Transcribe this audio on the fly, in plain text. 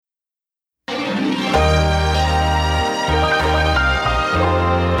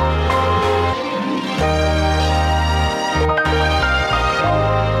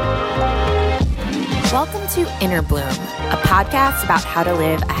to Inner Bloom, a podcast about how to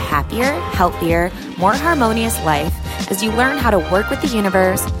live a happier, healthier, more harmonious life as you learn how to work with the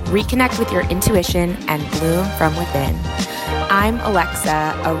universe, reconnect with your intuition, and bloom from within. I'm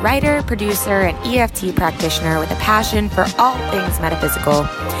Alexa, a writer, producer, and EFT practitioner with a passion for all things metaphysical.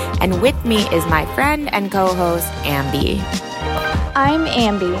 And with me is my friend and co-host, Ambi. I'm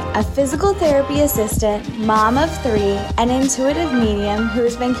Ambi, a physical therapy assistant, mom of 3, an intuitive medium who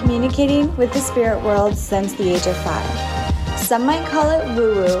has been communicating with the spirit world since the age of 5. Some might call it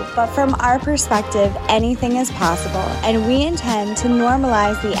woo-woo, but from our perspective, anything is possible, and we intend to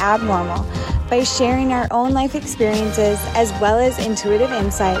normalize the abnormal by sharing our own life experiences as well as intuitive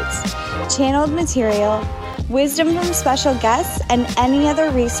insights, channeled material, wisdom from special guests, and any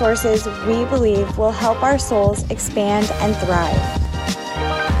other resources we believe will help our souls expand and thrive.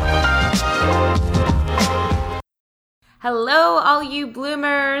 Hello, all you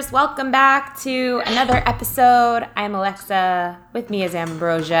bloomers. Welcome back to another episode. I'm Alexa. With me is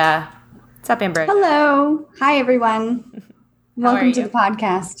Ambrosia. What's up, Ambrosia? Hello. Hi, everyone. Welcome to the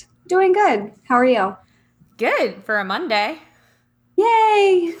podcast. Doing good. How are you? Good for a Monday.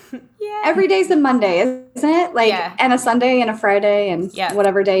 Yay. Yeah. Every day's a Monday, isn't it? And a Sunday and a Friday and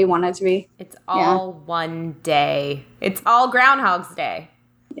whatever day you want it to be. It's all one day. It's all Groundhog's Day.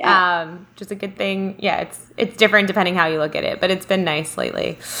 Yeah. Just a good thing. Yeah, it's different depending how you look at it, but it's been nice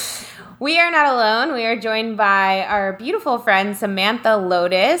lately. We are not alone. We are joined by our beautiful friend, Samantha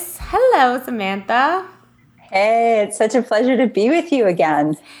Lotus. Hello, Samantha. Hey, it's such a pleasure to be with you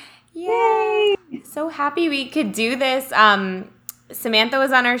again. Yay. So happy we could do this. Samantha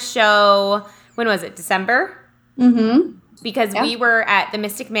was on our show, when was it, December? Mm-hmm. Because we were at the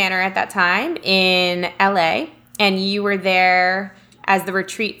Mystic Manor at that time in LA, and you were there as the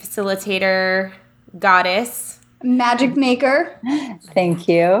retreat facilitator, goddess. Magic maker. Thank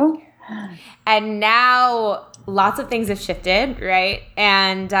you. And now lots of things have shifted, right?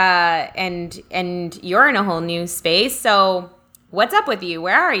 And you're in a whole new space. So what's up with you?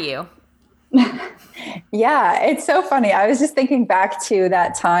 Where are you? Yeah, it's so funny. I was just thinking back to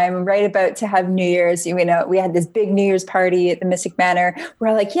that time right about to have New Year's. You know, we had this big New Year's party at the Mystic Manor.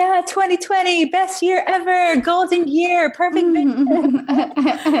 We're like, 2020, best year ever, golden year, perfect vision.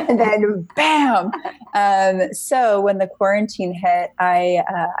 And then bam. So when the quarantine hit, I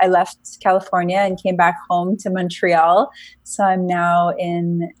left California and came back home to Montreal. So I'm now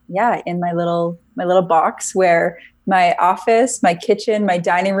in my little box where my office, my kitchen, my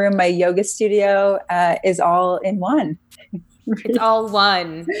dining room, my yoga studio is all in one. It's all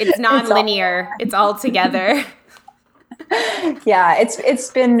one. It's non-linear. It's all together. Yeah,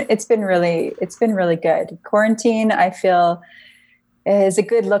 it's been really good. Quarantine, I feel, is a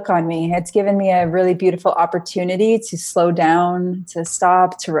good look on me. It's given me a really beautiful opportunity to slow down, to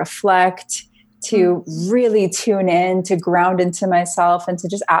stop, to reflect, to really tune in, to ground into myself, and to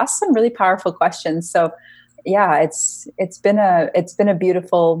just ask some really powerful questions. So yeah, it's been a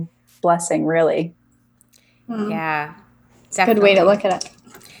beautiful blessing, really. Yeah, it's a good way to look at it.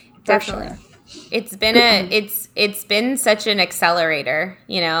 Definitely. Sure. It's been it's been such an accelerator,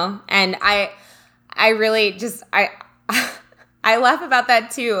 you know, and I really just I laugh about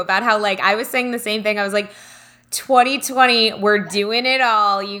that too, about how like I was saying the same thing. I was like, 2020, we're doing it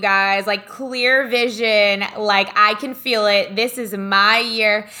all, you guys. Like, clear vision. Like, I can feel it. This is my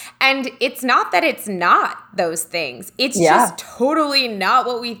year. And it's not that it's not those things. It's just totally not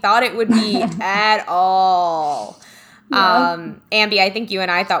what we thought it would be at all. Yeah. Ambi, I think you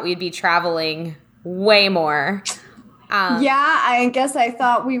and I thought we'd be traveling way more. I guess I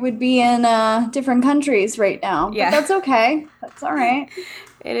thought we would be in different countries right now. But that's okay. That's all right.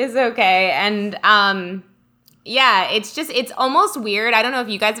 It is okay. And, it's almost weird. I don't know if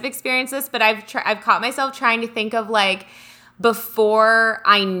you guys have experienced this, but I've caught myself trying to think of like before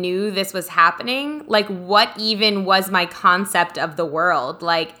I knew this was happening, like what even was my concept of the world?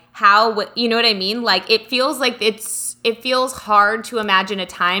 Like how, you know what I mean? Like it feels hard to imagine a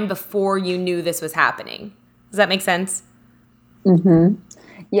time before you knew this was happening. Does that make sense? Mm-hmm.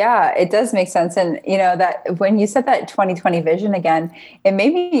 Yeah, it does make sense. And, you know, that when you said that 2020 vision again, it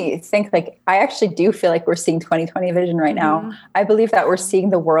made me think like, I actually do feel like we're seeing 2020 vision right now. I believe that we're seeing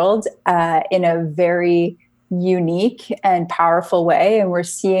the world in a very unique and powerful way. And we're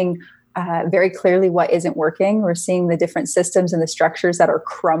seeing very clearly what isn't working. We're seeing the different systems and the structures that are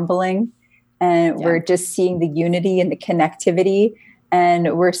crumbling. And we're just seeing the unity and the connectivity.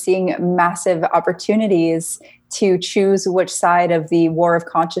 And we're seeing massive opportunities to choose which side of the war of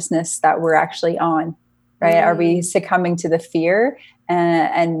consciousness that we're actually on, right? Are we succumbing to the fear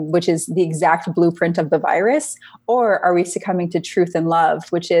and which is the exact blueprint of the virus? Or are we succumbing to truth and love,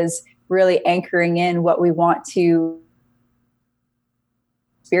 which is really anchoring in what we want to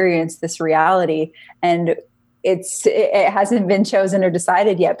experience, this reality. And it hasn't been chosen or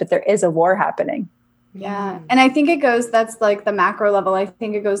decided yet, but there is a war happening. Yeah. And I think that's like the macro level. I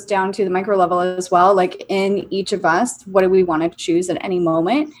think it goes down to the micro level as well. Like in each of us, what do we want to choose at any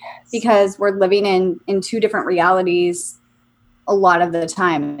moment? Yes. Because we're living in two different realities a lot of the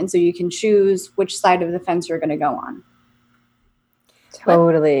time. And so you can choose which side of the fence you're going to go on.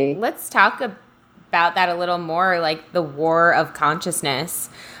 Totally. Let's talk about that a little more, like the war of consciousness.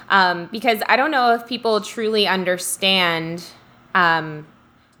 Because I don't know if people truly understand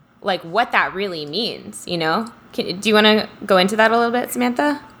like what that really means, you know? Do you want to go into that a little bit,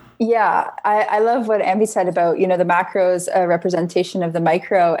 Samantha? Yeah, I love what Ambi said about, the macro's representation of the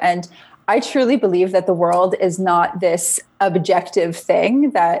micro. And I truly believe that the world is not this objective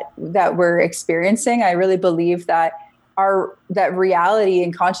thing that we're experiencing. I really believe that that reality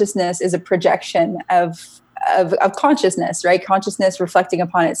and consciousness is a projection of consciousness, right? Consciousness reflecting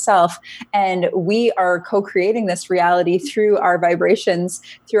upon itself. And we are co-creating this reality through our vibrations,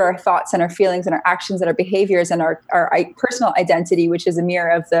 through our thoughts and our feelings and our actions and our behaviors and our personal identity, which is a mirror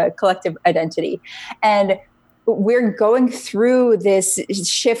of the collective identity. And we're going through this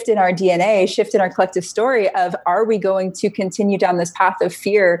shift in our DNA, shift in our collective story of, are we going to continue down this path of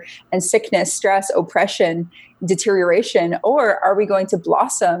fear and sickness, stress, oppression, deterioration, or are we going to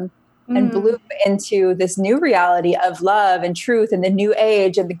blossom and bloom into this new reality of love and truth and the new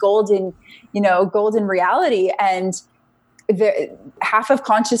age and the golden reality? And half of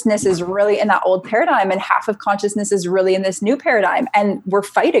consciousness is really in that old paradigm and half of consciousness is really in this new paradigm, and we're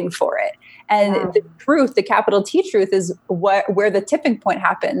fighting for it. And the truth, the capital T truth, is where the tipping point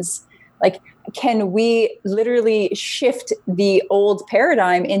happens. Like, can we literally shift the old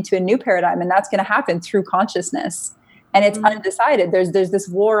paradigm into a new paradigm? And that's going to happen through consciousness. And it's undecided. There's this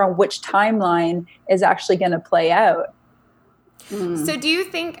war on which timeline is actually going to play out. So do you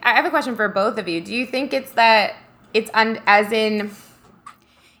think, I have a question for both of you. Do you think it's that it's undecided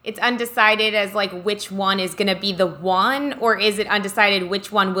as like which one is going to be the one, or is it undecided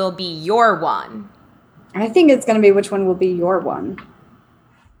which one will be your one? I think it's going to be which one will be your one.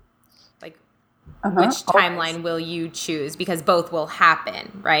 Which timeline will you choose? Because both will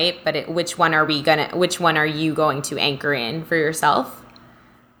happen, right? But which one are you going to anchor in for yourself?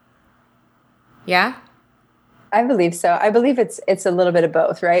 Yeah? I believe so. I believe it's a little bit of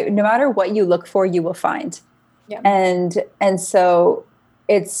both, right? No matter what you look for, you will find. Yeah. And so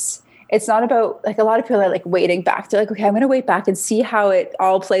it's not about, like, a lot of people are like waiting back. They're like, okay, I'm going to wait back and see how it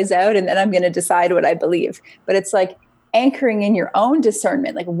all plays out, and then I'm going to decide what I believe. But it's like anchoring in your own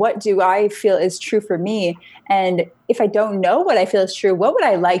discernment. Like, what do I feel is true for me? And if I don't know what I feel is true, what would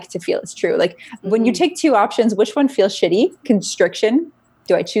I like to feel is true? Like, when you take two options, which one feels shitty? Constriction.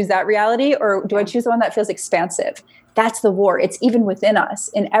 Do I choose that reality, or do I choose the one that feels expansive? That's the war. It's even within us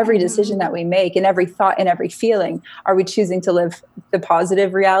in every decision that we make, in every thought, in every feeling. Are we choosing to live the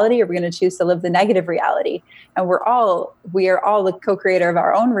positive reality, or are we going to choose to live the negative reality? And we are all the co-creator of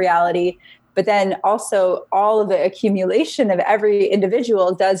our own reality. But then also all of the accumulation of every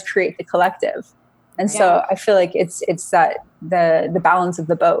individual does create the collective. And so I feel like it's that the balance of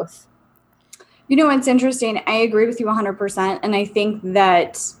the both. You know, it's interesting. I agree with you 100%. And I think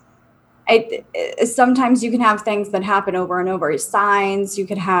that sometimes you can have things that happen over and over. Signs, you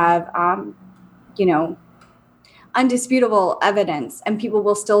could have, undisputable evidence, and people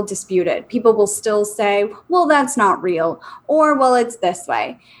will still dispute it. People will still say, well, that's not real, or, well, it's this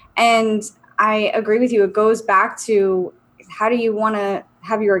way. And I agree with you. It goes back to, how do you want to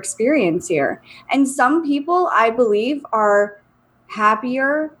have your experience here? And some people, I believe, are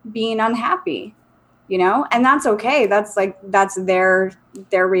happier being unhappy, and that's okay. That's their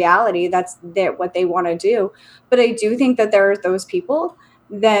reality. That's what they want to do. But I do think that there are those people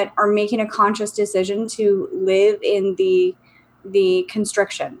that are making a conscious decision to live in the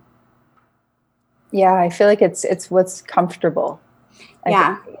constriction. Yeah, I feel like it's what's comfortable.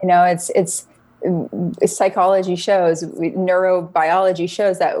 I think, it's psychology shows, neurobiology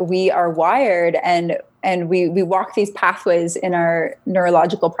shows that we are wired and we walk these pathways in our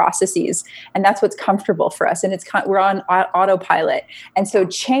neurological processes, and that's what's comfortable for us. And we're on autopilot. And so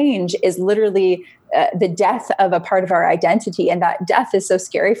change is literally the death of a part of our identity. And that death is so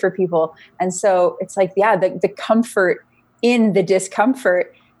scary for people. And so it's like, the comfort in the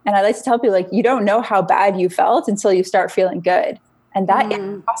discomfort. And I like to tell people, like, you don't know how bad you felt until you start feeling good. And that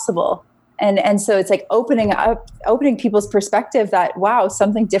is possible. And so it's like opening people's perspective that, wow,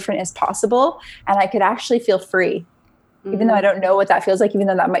 something different is possible. And I could actually feel free, even though I don't know what that feels like, even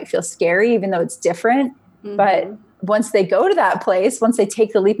though that might feel scary, even though it's different. But once they go to that place, once they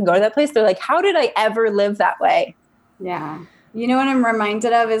take the leap and go to that place, they're like, how did I ever live that way? Yeah. You know what I'm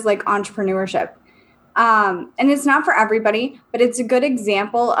reminded of is like entrepreneurship. And it's not for everybody, but it's a good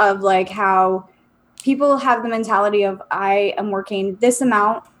example of like how people have the mentality of, I am working this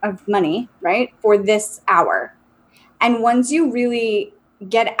amount of money, right, for this hour. And once you really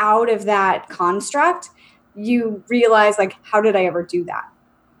get out of that construct, you realize, like, how did I ever do that?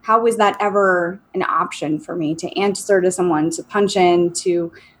 How was that ever an option for me to answer to someone, to punch in,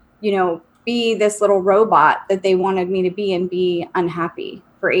 to, you know, be this little robot that they wanted me to be and be unhappy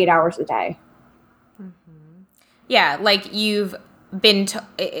for 8 hours a day? Mm-hmm. Yeah, like you've been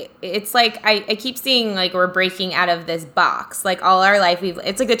it's like I keep seeing like we're breaking out of this box. Like all our life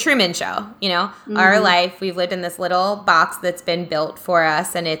it's like the Truman Show, you know. Mm-hmm. Our life we've lived in this little box that's been built for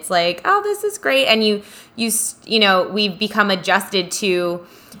us, and it's like, oh, this is great. And you know, we've become adjusted to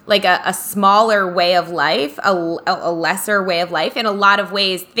like a smaller way of life, a lesser way of life in a lot of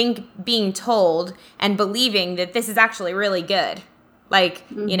ways, being told and believing that this is actually really good. Like,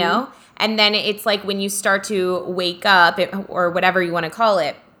 mm-hmm. you know, and then it's like when you start to wake up or whatever you want to call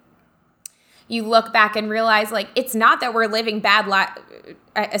it, you look back and realize like it's not that we're living bad lives,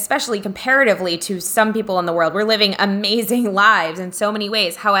 especially comparatively to some people in the world. We're living amazing lives in so many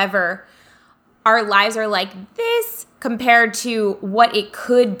ways. However, our lives are like this compared to what it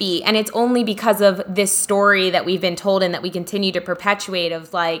could be. And it's only because of this story that we've been told and that we continue to perpetuate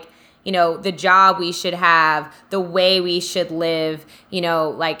of like, you know, the job we should have, the way we should live, you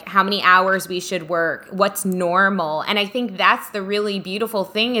know, like how many hours we should work, what's normal. And I think that's the really beautiful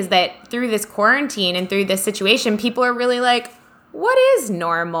thing is that through this quarantine and through this situation, people are really like, what is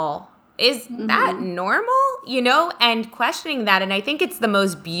normal? Is mm-hmm. that normal? You know, and questioning that. And I think it's the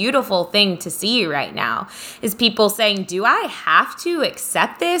most beautiful thing to see right now is people saying, do I have to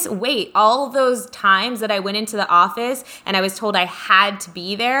accept this? Wait, all those times that I went into the office and I was told I had to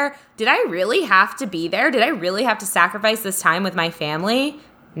be there, did I really have to be there? Did I really have to sacrifice this time with my family?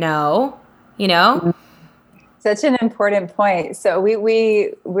 No, you know? Such an important point. So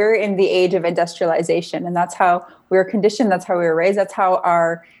we're in the age of industrialization, and that's how we were conditioned. That's how we were raised. That's how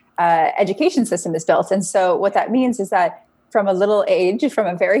our education system is built. And so what that means is that from a little age, from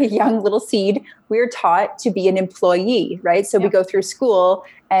a very young little seed, we're taught to be an employee, right? So we go through school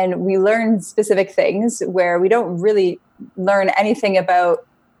and we learn specific things where we don't really learn anything about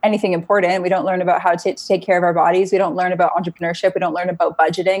anything important. We don't learn about how to take care of our bodies. We don't learn about entrepreneurship. We don't learn about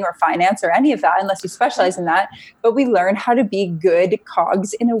budgeting or finance or any of that unless you specialize in that. But we learn how to be good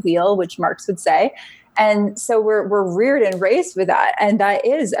cogs in a wheel, which Marx would say. And so we're reared and raised with that. And that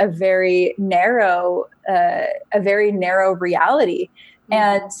is a very narrow reality. Mm-hmm.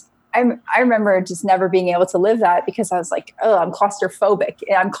 And I remember just never being able to live that because I was like, oh, I'm claustrophobic.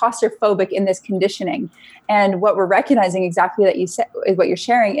 I'm claustrophobic in this conditioning. And what we're recognizing exactly that you said, what you're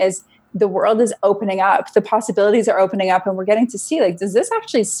sharing is the world is opening up. The possibilities are opening up, and we're getting to see, like, does this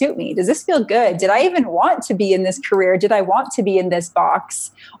actually suit me? Does this feel good? Did I even want to be in this career? Did I want to be in this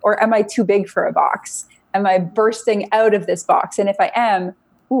box? Or am I too big for a box? Am I bursting out of this box? And if I am,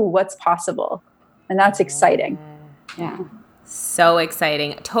 what's possible? And that's exciting. Yeah. So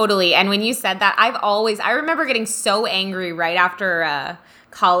exciting. Totally. And when you said that, I remember getting so angry right after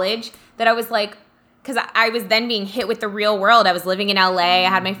college that I was like, because I was then being hit with the real world. I was living in LA. I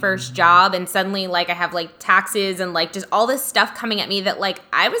had my first job, and suddenly like I have like taxes and like just all this stuff coming at me that like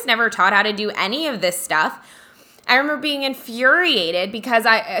I was never taught how to do any of this stuff. I remember being infuriated because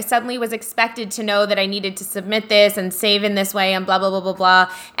I suddenly was expected to know that I needed to submit this and save in this way and blah, blah, blah, blah,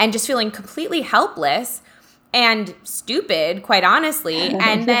 blah, and just feeling completely helpless and stupid, quite honestly.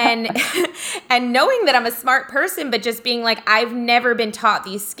 And then, and knowing that I'm a smart person, but just being like, I've never been taught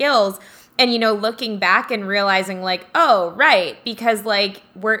these skills. And, you know, looking back and realizing like, oh, right. Because like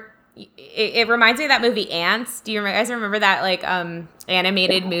it reminds me of that movie Ants. Do you guys remember that like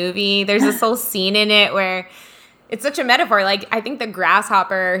animated movie? There's this whole scene in it where it's such a metaphor. Like I think the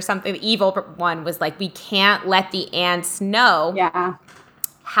grasshopper or something, the evil one was like, we can't let the ants know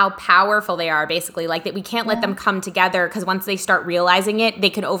how powerful they are, basically. Like that we can't let them come together because once they start realizing it, they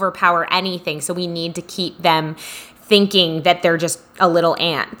can overpower anything. So we need to keep them thinking that they're just a little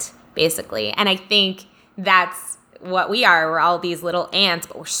ant, basically. And I think that's what we are. We're all these little ants,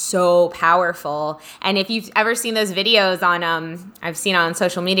 but we're so powerful. And if you've ever seen those videos on, I've seen on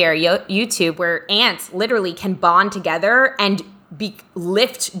social media or YouTube where ants literally can bond together and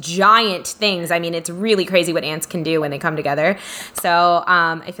lift giant things. I mean, it's really crazy what ants can do when they come together. So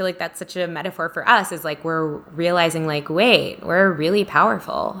I feel like that's such a metaphor for us is like we're realizing like, wait, we're really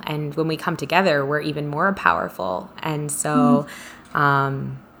powerful. And when we come together, we're even more powerful. And so,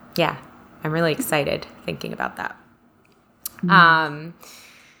 yeah, I'm really excited thinking about that.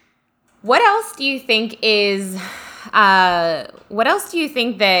 What else do you think is that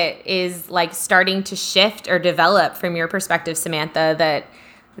is like starting to shift or develop from your perspective, Samantha, that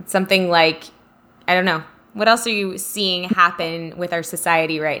it's something like, I don't know, what else are you seeing happen with our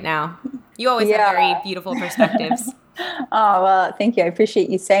society right now? You always have very beautiful perspectives. Oh, well, thank you. I appreciate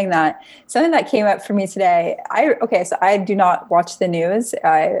you saying that. Something that came up for me today. So I do not watch the news.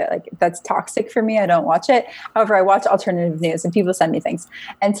 That's toxic for me. I don't watch it. However, I watch alternative news and people send me things.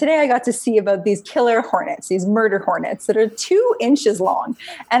 And today I got to see about these killer hornets, these murder hornets that are 2 inches long.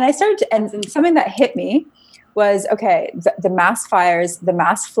 And and something that hit me was, okay, the mass fires, the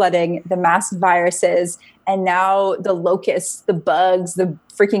mass flooding, the mass viruses, and now the locusts, the bugs, the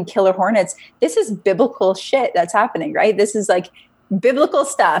freaking killer hornets. This is biblical shit that's happening, right? This is like biblical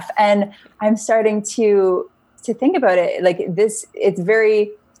stuff. And I'm starting to think about it like this. It's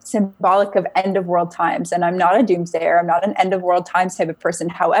very symbolic of end of world times. And I'm not a doomsayer. I'm not an end of world times type of person.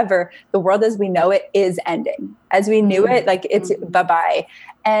 However, the world as we know it is ending. As we knew it, like it's bye-bye.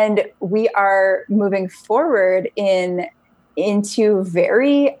 And we are moving forward into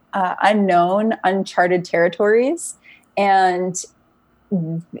very unknown, uncharted territories. And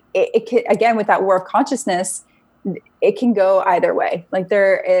it can, again, with that war of consciousness, it can go either way. Like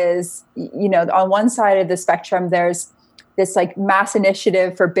there is, on one side of the spectrum, there's this like mass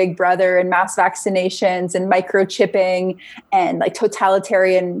initiative for Big Brother and mass vaccinations and microchipping and like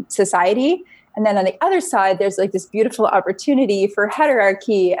totalitarian society. And then on the other side, there's like this beautiful opportunity for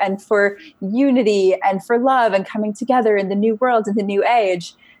heterarchy and for unity and for love and coming together in the new world, in the new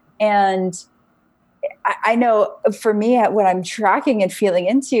age. And I know for me, what I'm tracking and feeling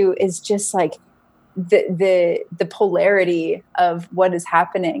into is just like the polarity of what is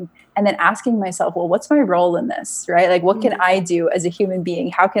happening. And then asking myself, well, what's my role in this, right? Like, what can I do as a human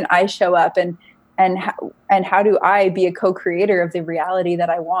being? How can I show up? And how do I be a co-creator of the reality that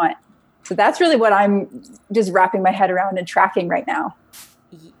I want? So that's really what I'm just wrapping my head around and tracking right now.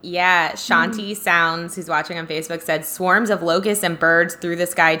 Yeah, Shanti Sounds, who's watching on Facebook, said, swarms of locusts and birds through the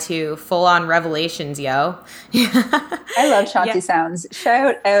sky too. Full on revelations, yo. I love Shanti Sounds.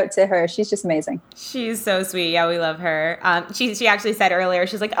 Shout out to her. She's just amazing. She's so sweet. Yeah, we love her. She actually said earlier,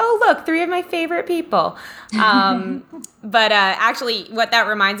 she's like, oh, look, 3 of my favorite people. But actually, what that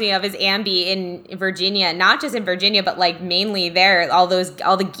reminds me of is Ambi in Virginia. Not just in Virginia, but like mainly there, all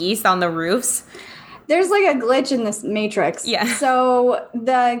the geese on the roofs. There's like a glitch in this matrix. Yeah. So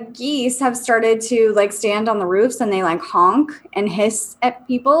the geese have started to like stand on the roofs and they like honk and hiss at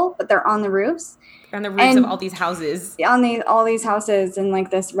people, but they're on the roofs. On the roofs of all these houses. On all these houses in like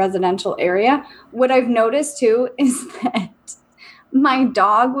this residential area. What I've noticed too is that my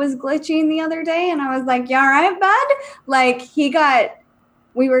dog was glitching the other day and I was like, you all right, bud? Like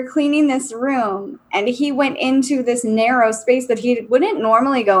we were cleaning this room and he went into this narrow space that he wouldn't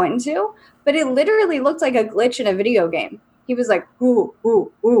normally go into. But it literally looked like a glitch in a video game. He was like, ooh,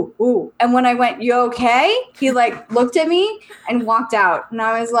 ooh, ooh, ooh. And when I went, you okay? He like looked at me and walked out. And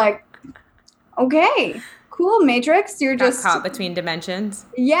I was like, okay, cool, Matrix. You're just caught between dimensions.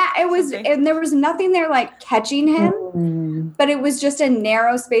 Yeah, it was. And there was nothing there like catching him. But it was just a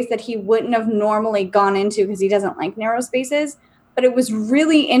narrow space that he wouldn't have normally gone into because he doesn't like narrow spaces. But it was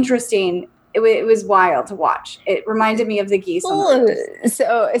really interesting. It was wild to watch. It reminded me of the geese.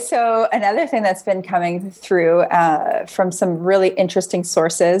 So another thing that's been coming through from some really interesting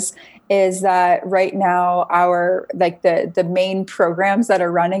sources is that right now our the main programs that are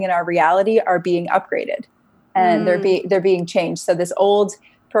running in our reality are being upgraded, and they're being changed. So this old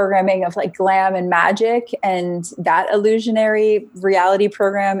programming of like glam and magic and that illusionary reality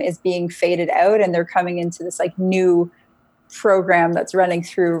program is being faded out, and they're coming into this like new program that's running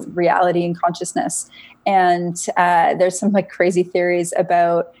through reality and consciousness. And there's some like crazy theories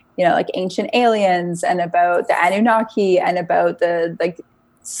about, like ancient aliens and about the Anunnaki and about the like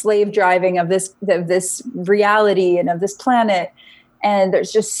slave driving of this reality and of this planet. And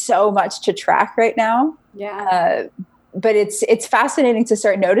there's just so much to track right now. Yeah. But it's fascinating to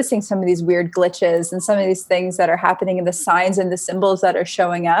start noticing some of these weird glitches and some of these things that are happening in the signs and the symbols that are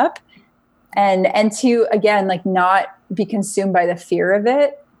showing up. And to, again, like not be consumed by the fear of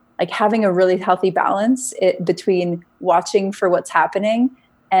it, like having a really healthy balance between watching for what's happening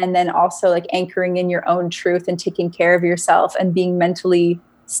and then also like anchoring in your own truth and taking care of yourself and being mentally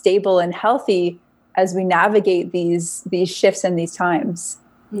stable and healthy as we navigate these shifts and these times.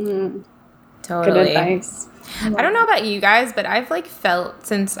 Mm-hmm. Totally. Good advice. I don't know about you guys, but I've like felt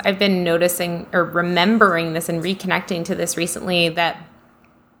since I've been noticing or remembering this and reconnecting to this recently that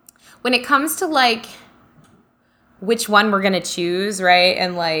when it comes to like which one we're going to choose, right?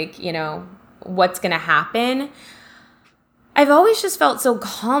 And like, what's going to happen. I've always just felt so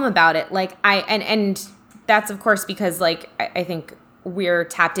calm about it. Like and that's of course because like I think we're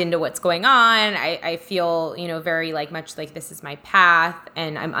tapped into what's going on. I feel, very like much like this is my path,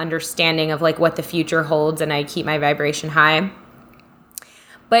 and I'm understanding of like what the future holds, and I keep my vibration high.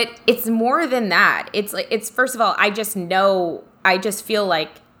 But it's more than that. It's first of all, I just feel like,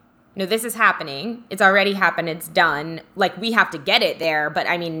 this is happening. It's already happened. It's done. Like, we have to get it there. But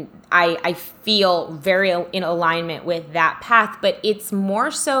I mean, I feel very in alignment with that path. But it's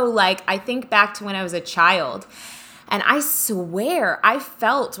more so like, I think back to when I was a child, and I swear I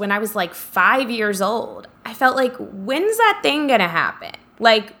felt when I was like 5 years old, I felt like, when's that thing gonna happen?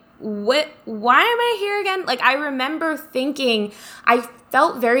 Like, why am I here again? Like, I remember thinking, I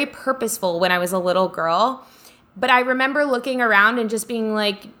felt very purposeful when I was a little girl, but I remember looking around and just being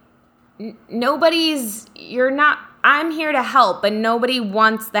like, I'm here to help, but nobody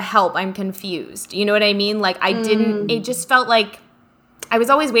wants the help. I'm confused. You know what I mean? Like, it just felt like I was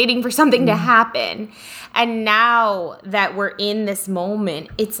always waiting for something to happen. And now that we're in this moment,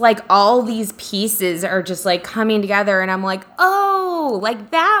 it's like all these pieces are just like coming together, and I'm like, oh,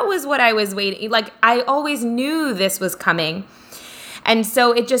 like that was what I was waiting. Like, I always knew this was coming. And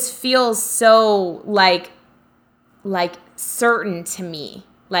so it just feels so like certain to me.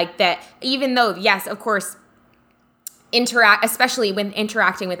 Like that, even though, yes, of course, especially when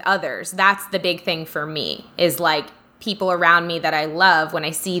interacting with others, that's the big thing for me, is like people around me that I love, when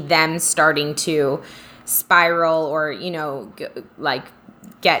I see them starting to spiral or, like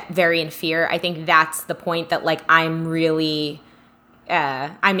get very in fear, I think that's the point that like I'm really,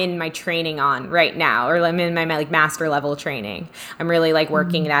 I'm in my training on right now, or I'm in my like master level training. I'm really like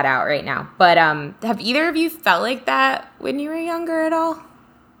working that out right now. But have either of you felt like that when you were younger at all?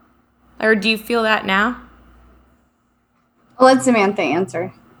 Or do you feel that now? I'll let Samantha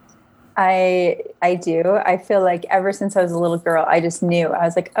answer. I do. I feel like ever since I was a little girl, I just knew. I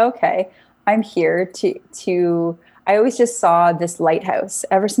was like, okay, I'm here to I always just saw this lighthouse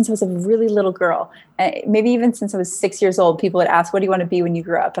ever since I was a really little girl. And maybe even since I was 6 years old, people would ask, what do you want to be when you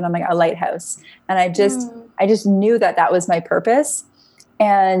grow up? And I'm like, a lighthouse. And I just knew that was my purpose.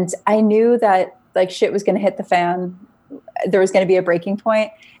 And I knew that like shit was going to hit the fan. There was going to be a breaking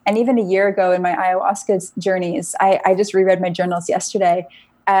point. And even a year ago in my ayahuasca journeys, I just reread my journals yesterday.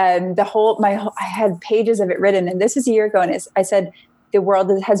 I had pages of it written. And this is a year ago. And I said, the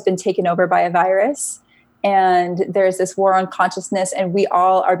world has been taken over by a virus. And there's this war on consciousness, and we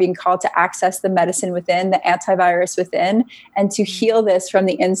all are being called to access the medicine within, the antivirus within, and to heal this from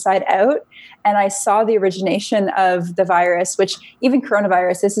the inside out. And I saw the origination of the virus, which even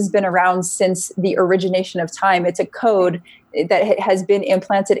coronavirus, this has been around since the origination of time. It's a code that has been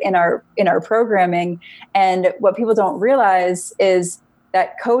implanted in our programming. And what people don't realize is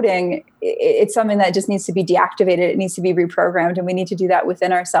that coding, it's something that just needs to be deactivated. It needs to be reprogrammed, and we need to do that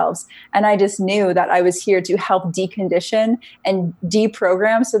within ourselves. And I just knew that I was here to help decondition and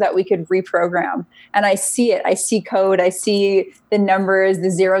deprogram so that we could reprogram. And I see it. I see code. I see the numbers,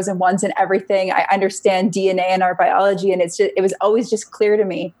 the zeros and ones and everything. I understand DNA and our biology, and it was always just clear to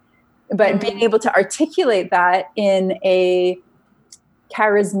me. But being able to articulate that in a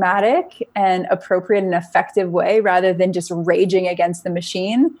charismatic and appropriate and effective way, rather than just raging against the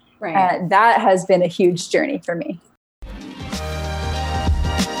machine, right. That has been a huge journey for me.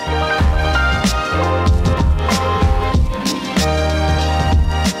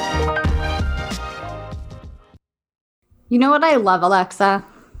 You know what I love, Alexa?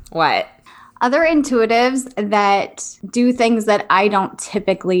 What? Other intuitives that do things that I don't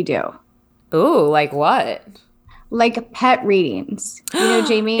typically do. Ooh, like what? Like pet readings. You know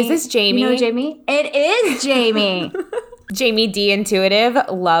Jamie? Is this Jamie? You know Jamie? It is Jamie. Jamie D Intuitive.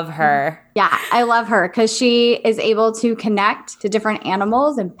 Love her. Yeah, I love her because she is able to connect to different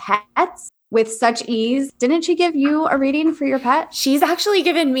animals and pets with such ease. Didn't she give you a reading for your pet? She's actually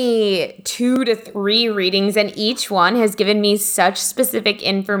given me 2 to 3 readings, and each one has given me such specific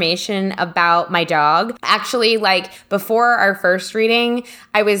information about my dog. Actually, like before our first reading,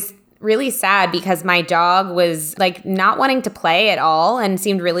 I was really sad because my dog was like not wanting to play at all and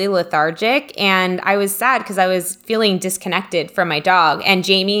seemed really lethargic. And I was sad because I was feeling disconnected from my dog. And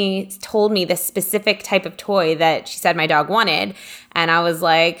Jamie told me this specific type of toy that she said my dog wanted. And I was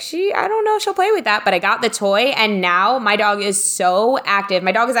like, I don't know if she'll play with that, but I got the toy and now my dog is so active.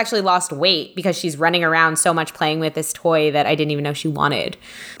 My dog has actually lost weight because she's running around so much playing with this toy that I didn't even know she wanted.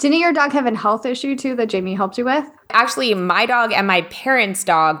 Didn't your dog have a health issue too that Jamie helped you with? Actually, my dog and my parents'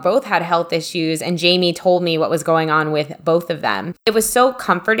 dog both had health issues, and Jamie told me what was going on with both of them. It was so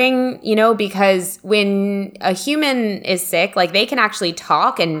comforting, because when a human is sick, like they can actually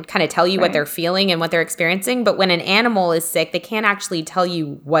talk and kind of tell you what they're feeling and what they're experiencing. But when an animal is sick, they can't actually tell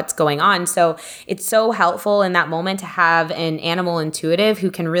you what's going on. So it's so helpful in that moment to have an animal intuitive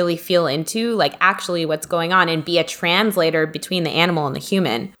who can really feel into like actually what's going on and be a translator between the animal and the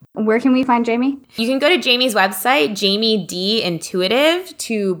human. Where can we find Jamie? You can go to Jamie's website, Jamie D Intuitive,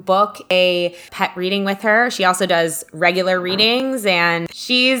 to book a pet reading with her. She also does regular readings and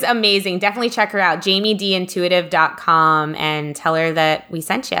she's amazing. Definitely check her out, jamiedintuitive.com, and tell her that we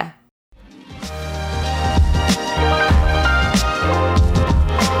sent you.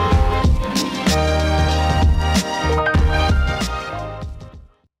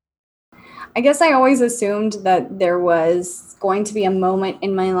 I guess I always assumed that there was going to be a moment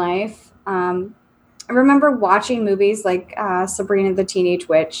in my life. I remember watching movies like Sabrina the Teenage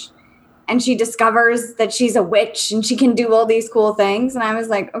Witch, and she discovers that she's a witch and she can do all these cool things. And I was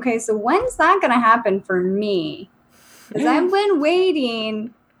like, okay, so when's that going to happen for me? Because I've been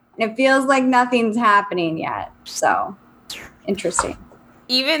waiting and it feels like nothing's happening yet. So interesting.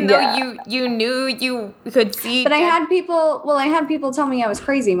 Even though you knew you could see. But I had people tell me I was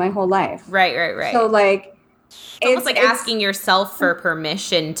crazy my whole life. Right. So like, it's almost like asking yourself for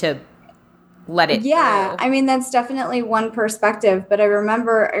permission to let it through. I mean, that's definitely one perspective. But I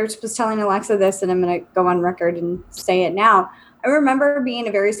remember I was telling Alexa this, and I'm going to go on record and say it now. I remember being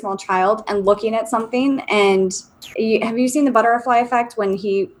a very small child and looking at something. And have you seen the butterfly effect when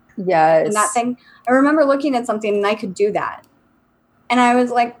Yes. and that thing? I remember looking at something and I could do that. And I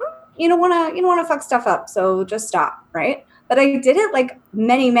was like, you don't want to fuck stuff up, so just stop, right? But I did it like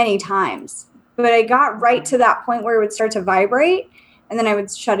many, many times. But I got right to that point where it would start to vibrate, and then I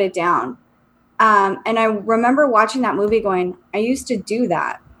would shut it down. And I remember watching that movie going, I used to do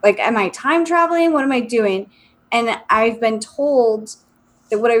that. Like, am I time traveling? What am I doing? And I've been told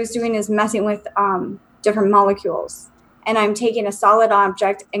that what I was doing is messing with different molecules. And I'm taking a solid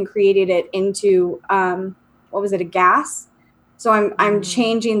object and creating it into, a gas? So I'm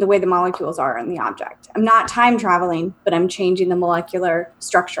changing the way the molecules are in the object. I'm not time traveling, but I'm changing the molecular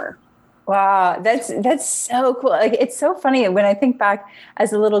structure. Wow, that's so cool. Like, it's so funny when I think back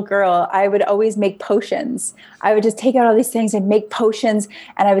as a little girl, I would always make potions. I would just take out all these things and make potions.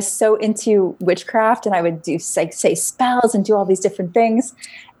 And I was so into witchcraft, and I would do say spells and do all these different things.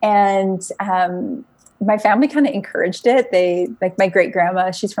 And my family kind of encouraged it. They, like my great grandma,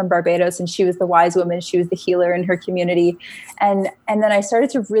 she's from Barbados, and she was the wise woman. She was the healer in her community. And then I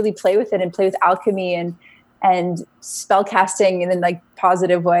started to really play with it and play with alchemy and spell casting in like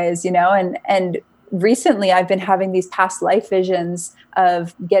positive ways, and recently I've been having these past life visions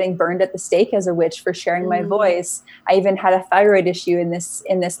of getting burned at the stake as a witch for sharing my voice. I even had a thyroid issue in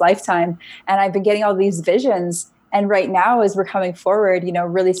this lifetime, and I've been getting all these visions. And right now, as we're coming forward,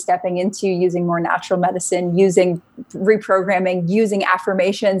 really stepping into using more natural medicine, using reprogramming, using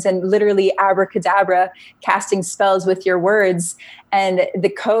affirmations, and literally abracadabra, casting spells with your words. And the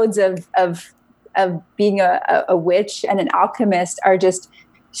codes of being a witch and an alchemist are just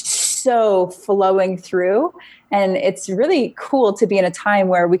so flowing through. And it's really cool to be in a time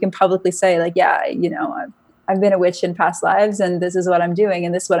where we can publicly say, like, I've been a witch in past lives, and this is what I'm doing,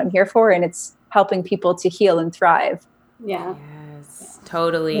 and this is what I'm here for. And it's helping people to heal and thrive. Yeah. Yes,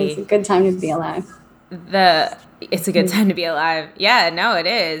 totally. It's a good time to be alive. It's a good time to be alive. Yeah, no, it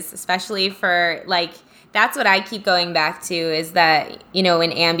is. Especially for, like, that's what I keep going back to is that, in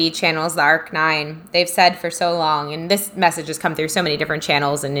Ambi channels, the Arc-9, they've said for so long, and this message has come through so many different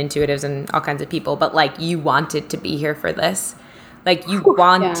channels and intuitives and all kinds of people, but, like, you wanted to be here for this. Like, you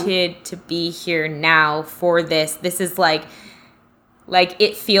wanted to be here now for this. This is, like,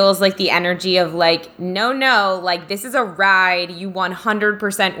 it feels like the energy of, like, no, like, this is a ride you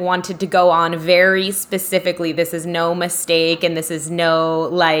 100% wanted to go on very specifically. This is no mistake, and this is no,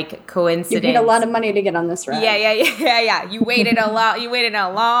 like, coincidence. You paid a lot of money to get on this ride. Yeah. You waited a lot. You waited a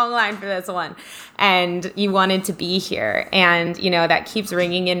long line for this one, and you wanted to be here. And, that keeps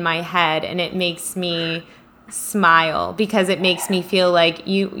ringing in my head, and it makes me smile because it makes me feel like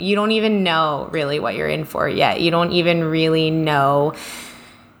you don't even know really what you're in for yet. You don't even really know,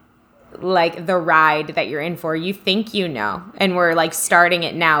 like, the ride that you're in for. You think you know, and we're, like, starting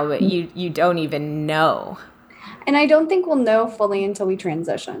it now, but you don't even know. And I don't think we'll know fully until we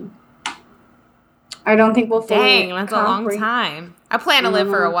transition. I don't think we'll fully. Dang, that's a long time. I plan to live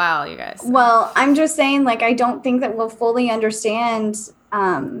for a while, you guys. Well, I'm just saying, like, I don't think that we'll fully understand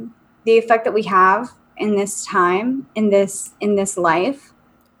the effect that we have in this time, in this life,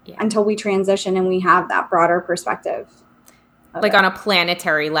 until we transition and we have that broader perspective. Like on a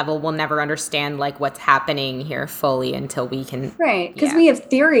planetary level, we'll never understand like what's happening here fully until we can. Right. Because we have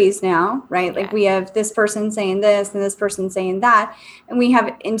theories now, right? Like we have this person saying this and this person saying that, and we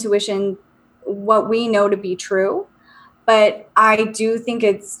have intuition, what we know to be true. But I do think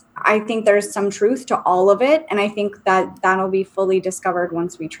I think there's some truth to all of it. And I think that that'll be fully discovered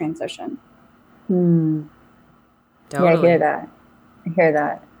once we transition. Totally. Yeah, I hear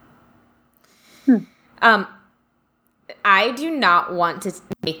that. I do not want to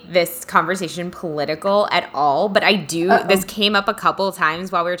make this conversation political at all, but I do. This came up a couple of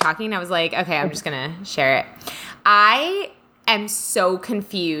times while we were talking. I was like, okay, I'm just going to share it. I am so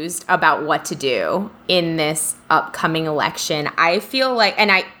confused about what to do in this upcoming election. I feel like,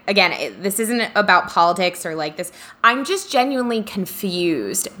 and this isn't about politics or like this. I'm just genuinely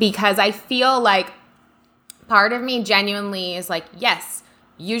confused because I feel like part of me genuinely is like, yes,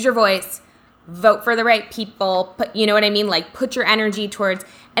 use your voice. Vote for the right people, you know what I mean? Like, put your energy towards,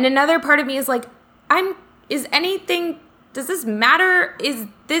 and another part of me is like, does this matter? Is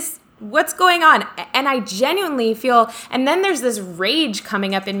this, what's going on? And I genuinely feel, and then there's this rage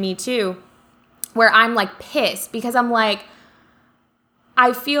coming up in me too, where I'm like pissed because I'm like,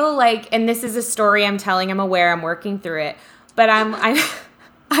 I feel like, and this is a story I'm telling, I'm aware, I'm working through it, but I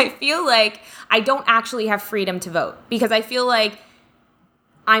feel like I don't actually have freedom to vote because I feel like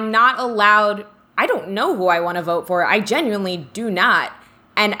I'm not allowed. I don't know who I want to vote for. I genuinely do not.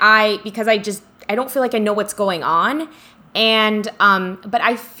 And because I don't feel like I know what's going on. And, but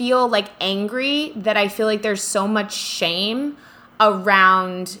I feel like angry that I feel like there's so much shame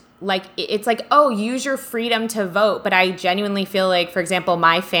around, like, it's like, oh, use your freedom to vote. But I genuinely feel like, for example,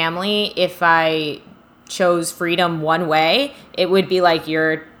 my family, if I chose freedom one way, it would be like,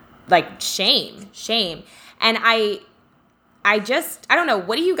 you're like shame. And I don't know.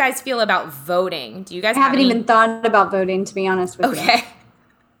 What do you guys feel about voting? Do you guys haven't even thought about voting, to be honest with you? Okay.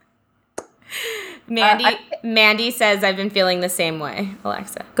 Mandy says, I've been feeling the same way.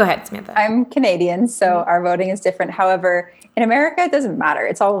 Alexa. Go ahead, Samantha. I'm Canadian, so our voting is different. However, in America, it doesn't matter.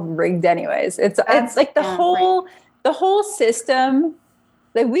 It's all rigged anyways. It's like the whole system.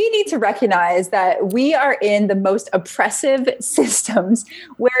 Like, we need to recognize that we are in the most oppressive systems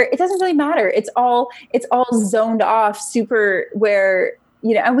where it doesn't really matter. It's all zoned off super where,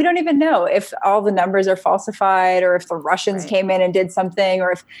 you know, and we don't even know if all the numbers are falsified or if the Russians came in and did something,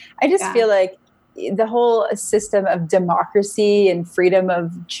 or if I just feel like the whole system of democracy and freedom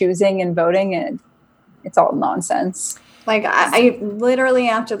of choosing and voting, and it's all nonsense. Like, I literally,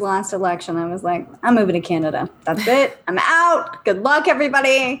 after the last election, I was like, I'm moving to Canada. That's it. I'm out. Good luck,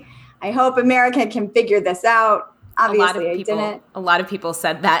 everybody. I hope America can figure this out. Obviously, I didn't. A lot of people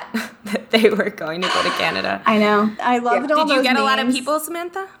said that they were going to go to Canada. I know. I loved all those Did you get memes. A lot of people,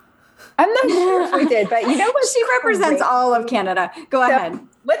 Samantha? I'm not sure if we did, but you know what? She represents all of Canada. Go ahead.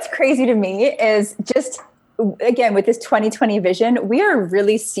 What's crazy to me is just, again, with this 2020 vision, we are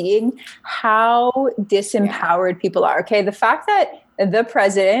really seeing how disempowered people are. Okay. The fact that the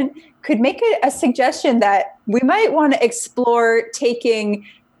president could make a suggestion that we might want to explore taking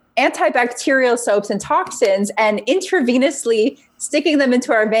antibacterial soaps and toxins and intravenously sticking them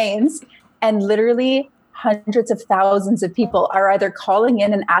into our veins, and literally hundreds of thousands of people are either calling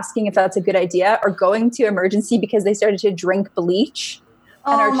in and asking if that's a good idea or going to emergency because they started to drink bleach.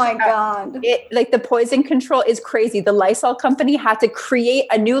 Oh my God. Like, the poison control is crazy. The Lysol company had to create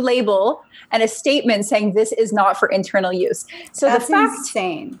a new label and a statement saying this is not for internal use. So that's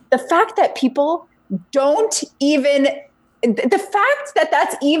insane. The fact that people don't even, the fact that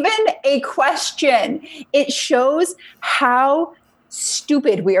that's even a question, it shows how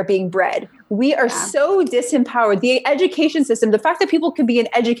stupid we are being bred. We are so disempowered. The education system, the fact that people could be in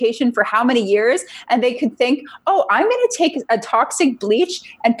education for how many years and they could think, oh, I'm going to take a toxic bleach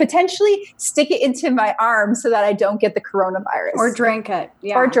and potentially stick it into my arm so that I don't get the coronavirus. Or drink it.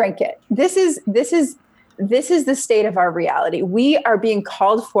 Yeah. Or drink it. This is the state of our reality. We are being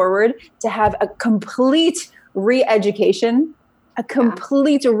called forward to have a complete re-education, a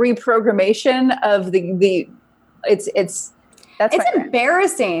complete reprogrammation of it's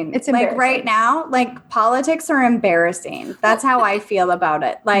embarrassing. It's embarrassing. Like, right now, like, politics are embarrassing. That's how I feel about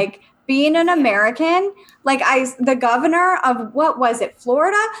it. Like, being an American, like, the governor of, what was it,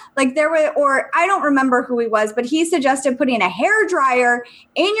 Florida? Like, I don't remember who he was, but he suggested putting a hairdryer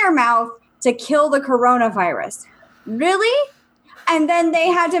in your mouth to kill the coronavirus. Really? And then they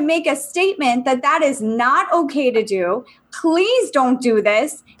had to make a statement that is not okay to do. Please don't do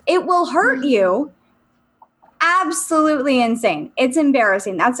this. It will hurt you. Absolutely insane. It's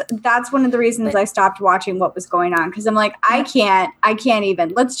embarrassing. That's one of the reasons I stopped watching what was going on, because I'm like, I can't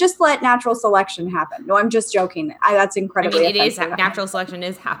even. Let's just let natural selection happen. No, I'm just joking. That's incredibly. I mean, it is natural selection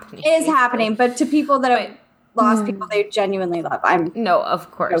is happening. It is happening, but to people that have lost people they genuinely love, no, of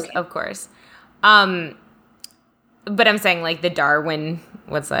course, joking. Of course. But I'm saying like the Darwin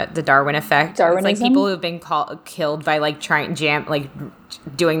effect. Darwinism? It's like people who've been killed by like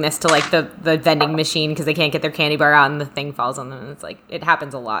doing this to like the vending machine because they can't get their candy bar out and the thing falls on them. It's like, it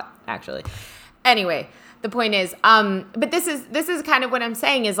happens a lot actually. Anyway, the point is, but this is kind of what I'm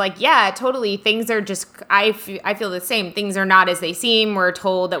saying is like, yeah, totally. Things are just, I feel the same. Things are not as they seem. We're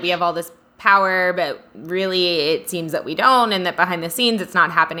told that we have all this power, but really it seems that we don't, and that behind the scenes it's not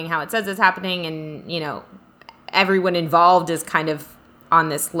happening how it says it's happening. And, you know, everyone involved is kind of on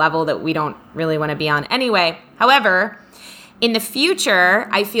this level that we don't really want to be on anyway. However, in the future,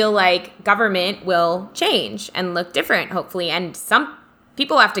 I feel like government will change and look different, hopefully. And some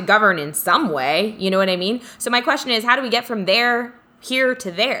people have to govern in some way. You know what I mean? So my question is, how do we get from here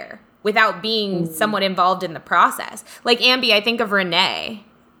to there without being somewhat involved in the process? Like Ambi, I think of Renee.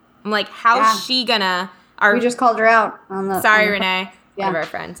 I'm like, how's she gonna... we just called her out. Renee, one of our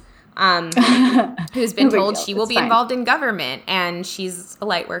friends. Who's been told she will be involved in government, and she's a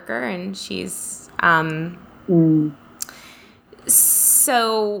light worker, and she's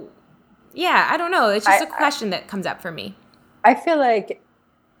so yeah, I don't know, it's just a question that comes up for me. I feel like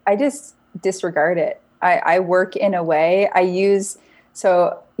I just disregard it. I work in a way, I use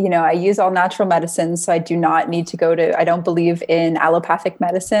all natural medicines, so I do not need to I don't believe in allopathic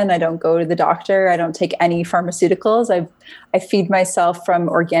medicine. I don't go to the doctor. I don't take any pharmaceuticals. I feed myself from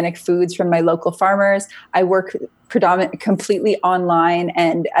organic foods from my local farmers. I work completely online.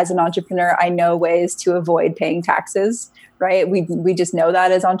 And as an entrepreneur, I know ways to avoid paying taxes, right? We just know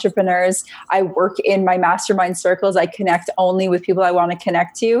that as entrepreneurs. I work in my mastermind circles. I connect only with people I want to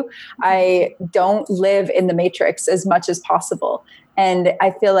connect to. I don't live in the matrix as much as possible. And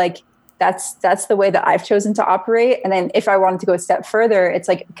I feel like that's the way that I've chosen to operate. And then if I wanted to go a step further, it's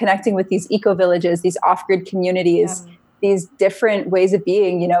like connecting with these eco-villages, these off-grid communities, these different ways of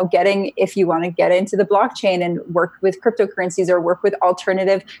being, if you want to get into the blockchain and work with cryptocurrencies or work with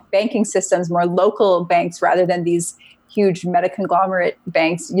alternative banking systems, more local banks rather than these huge meta conglomerate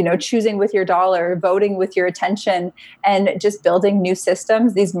banks, choosing with your dollar, voting with your attention, and just building new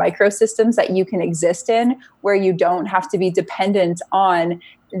systems, these microsystems that you can exist in where you don't have to be dependent on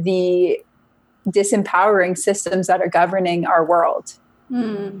the disempowering systems that are governing our world.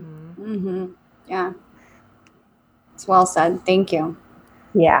 Yeah. It's well said. Thank you.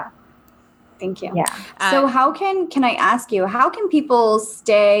 Yeah. Thank you. Yeah. So can I ask you, how can people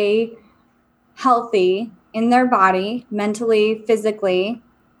stay healthy in their body, mentally, physically,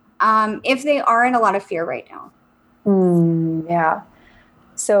 if they are in a lot of fear right now? Yeah.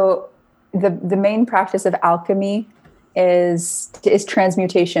 So the main practice of alchemy is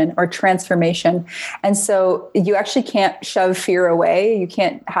transmutation or transformation. And so you actually can't shove fear away. You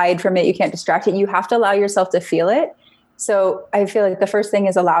can't hide from it. You can't distract it. You have to allow yourself to feel it. So I feel like the first thing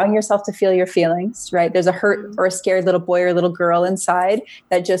is allowing yourself to feel your feelings, right? There's a hurt or a scared little boy or little girl inside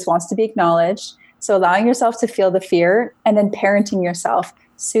that just wants to be acknowledged. So allowing yourself to feel the fear, and then parenting yourself,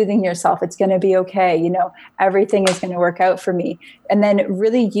 soothing yourself. It's going to be okay. Everything is going to work out for me. And then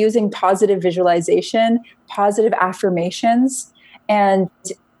really using positive visualization, positive affirmations, and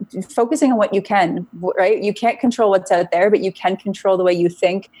focusing on what you can, right? You can't control what's out there, but you can control the way you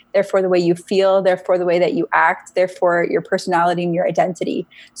think, therefore the way you feel, therefore the way that you act, therefore your personality and your identity.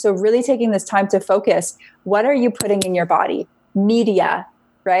 So really taking this time to focus, what are you putting in your body? Media,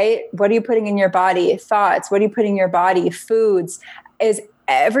 right? What are you putting in your body? Thoughts. What are you putting in your body? Foods. Is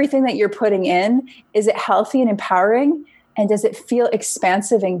everything that you're putting in, is it healthy and empowering? And does it feel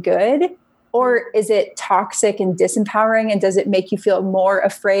expansive and good? Or is it toxic and disempowering? And does it make you feel more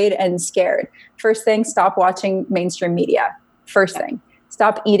afraid and scared? First thing, stop watching mainstream media. First thing,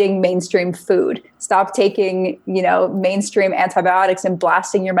 stop eating mainstream food. Stop taking, mainstream antibiotics and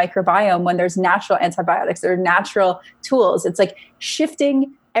blasting your microbiome when there's natural antibiotics. There are natural tools. It's like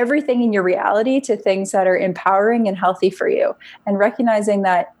shifting everything in your reality to things that are empowering and healthy for you, and recognizing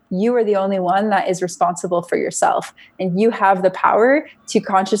that you are the only one that is responsible for yourself, and you have the power to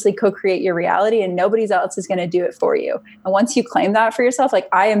consciously co-create your reality, and nobody else is going to do it for you. And once you claim that for yourself, like,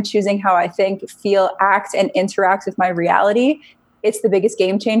 I am choosing how I think, feel, act, and interact with my reality, it's the biggest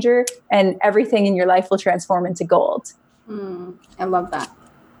game changer, and everything in your life will transform into gold. I love that.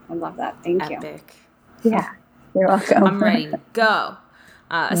 Thank you. Yeah. You're welcome. I'm ready to go.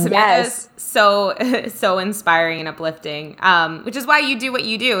 Samantha's so inspiring and uplifting, which is why you do what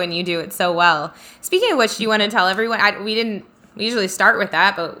you do, and you do it so well. Speaking of which, do you want to tell everyone? We usually start with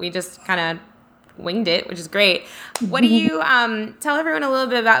that, but we just kind of winged it, which is great. What do you tell everyone a little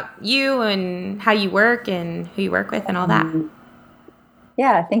bit about you and how you work and who you work with and all that?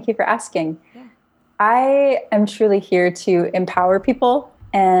 Yeah, thank you for asking. Yeah. I am truly here to empower people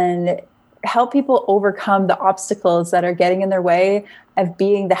and help people overcome the obstacles that are getting in their way of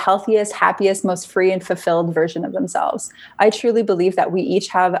being the healthiest, happiest, most free and fulfilled version of themselves. I truly believe that we each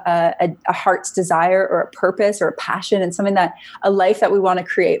have a heart's desire or a purpose or a passion and a life that we want to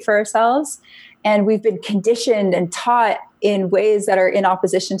create for ourselves. And we've been conditioned and taught in ways that are in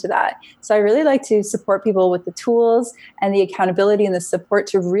opposition to that. So I really like to support people with the tools and the accountability and the support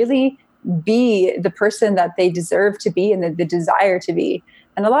to really be the person that they deserve to be and the desire to be.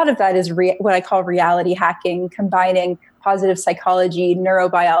 And a lot of that is what I call reality hacking, combining positive psychology,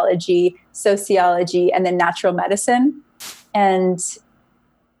 neurobiology, sociology, and then natural medicine. And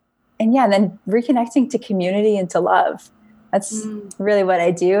then reconnecting to community and to love. That's really what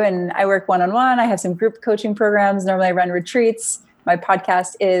I do. And I work one-on-one. I have some group coaching programs. Normally I run retreats. My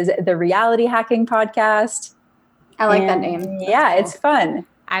podcast is the Reality Hacking Podcast. I like that name. Yeah, it's fun.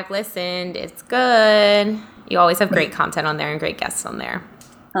 I've listened. It's good. You always have great content on there and great guests on there.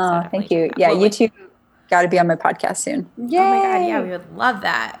 Oh, thank you. Yeah, you two got to be on my podcast soon. Yay. Oh my God. Yeah, we would love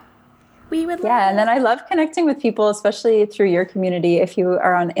that. And then I love connecting with people, especially through your community. If you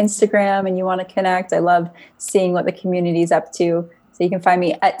are on Instagram and you want to connect, I love seeing what the community is up to. So you can find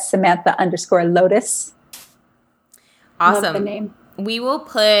me at Samantha_Lotus. Awesome. Love the name. We will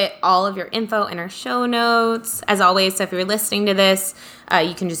put all of your info in our show notes, as always. So if you're listening to this,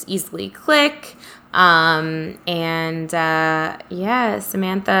 you can just easily click. Samantha,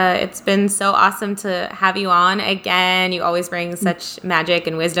 it's been so awesome to have you on again. You always bring such magic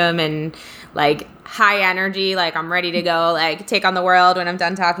and wisdom and like high energy. Like I'm ready to go, like take on the world when I'm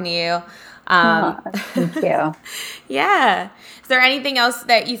done talking to you. Thank you. Yeah. Is there anything else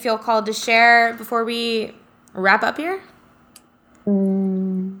that you feel called to share before we wrap up here?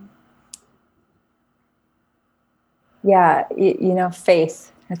 Yeah. Faith.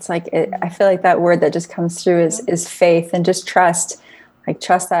 It's like, I feel like that word that just comes through is faith and just trust. Like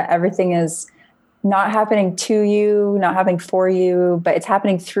trust that everything is not happening to you, not happening for you, but it's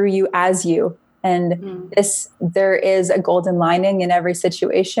happening through you as you. And there is a golden lining in every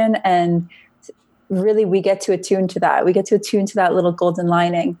situation. And really we get to attune to that. We get to attune to that little golden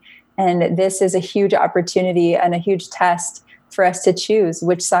lining. And this is a huge opportunity and a huge test for us to choose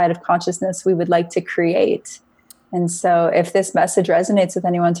which side of consciousness we would like to create. And so if this message resonates with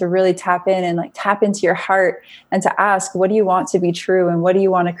anyone, to really tap in and like tap into your heart and to ask, what do you want to be true? And what do you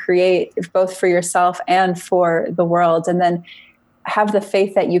want to create, both for yourself and for the world? And then have the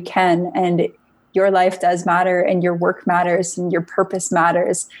faith that you can, and your life does matter and your work matters and your purpose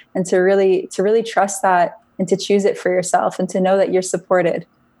matters. And to really trust that and to choose it for yourself and to know that you're supported.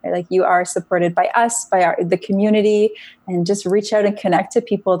 Right? Like you are supported by us, by the community, and just reach out and connect to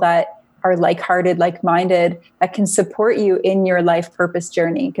people that are like-hearted, like-minded, that can support you in your life purpose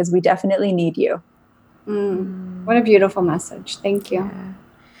journey, because we definitely need you. What a beautiful message. Thank you. Yeah.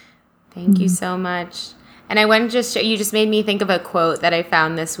 Thank you so much. And you just made me think of a quote that I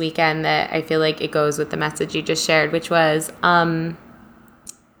found this weekend that I feel like it goes with the message you just shared, which was,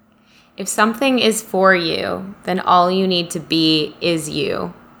 if something is for you, then all you need to be is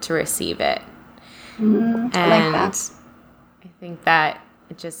you to receive it. And I like that. I think that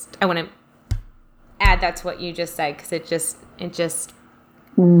I want to add that to what you just said, because it's just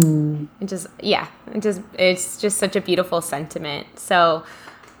such a beautiful sentiment. So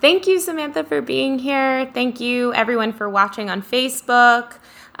thank you, Samantha, for being here. Thank you, everyone, for watching on Facebook.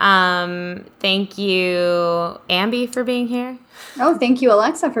 Thank you, Ambi, for being here. Oh, thank you,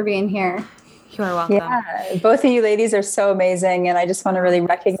 Alexa, for being here. You are welcome. Yeah, both of you ladies are so amazing. And I just want to really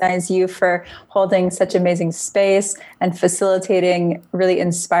recognize you for holding such amazing space and facilitating really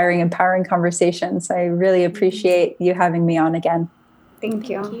inspiring, empowering conversations. I really appreciate you having me on again. Thank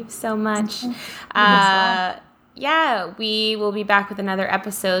you. Thank you so much. We will be back with another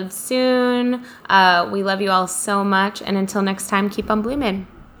episode soon. We love you all so much. And until next time, keep on blooming.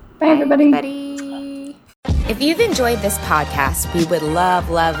 Bye, everybody. If you've enjoyed this podcast, we would love,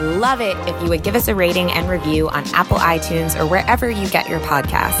 love, love it if you would give us a rating and review on Apple iTunes or wherever you get your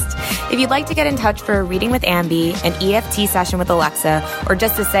podcast. If you'd like to get in touch for a reading with Ambi, an EFT session with Alexa, or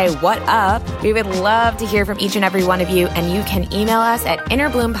just to say what up, we would love to hear from each and every one of you, and you can email us at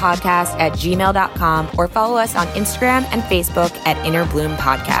innerbloom.podcast@gmail.com or follow us on Instagram and Facebook at Innerbloom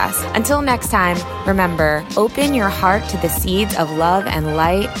Podcast. Until next time, remember, open your heart to the seeds of love and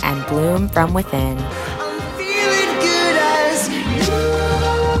light and bloom from within.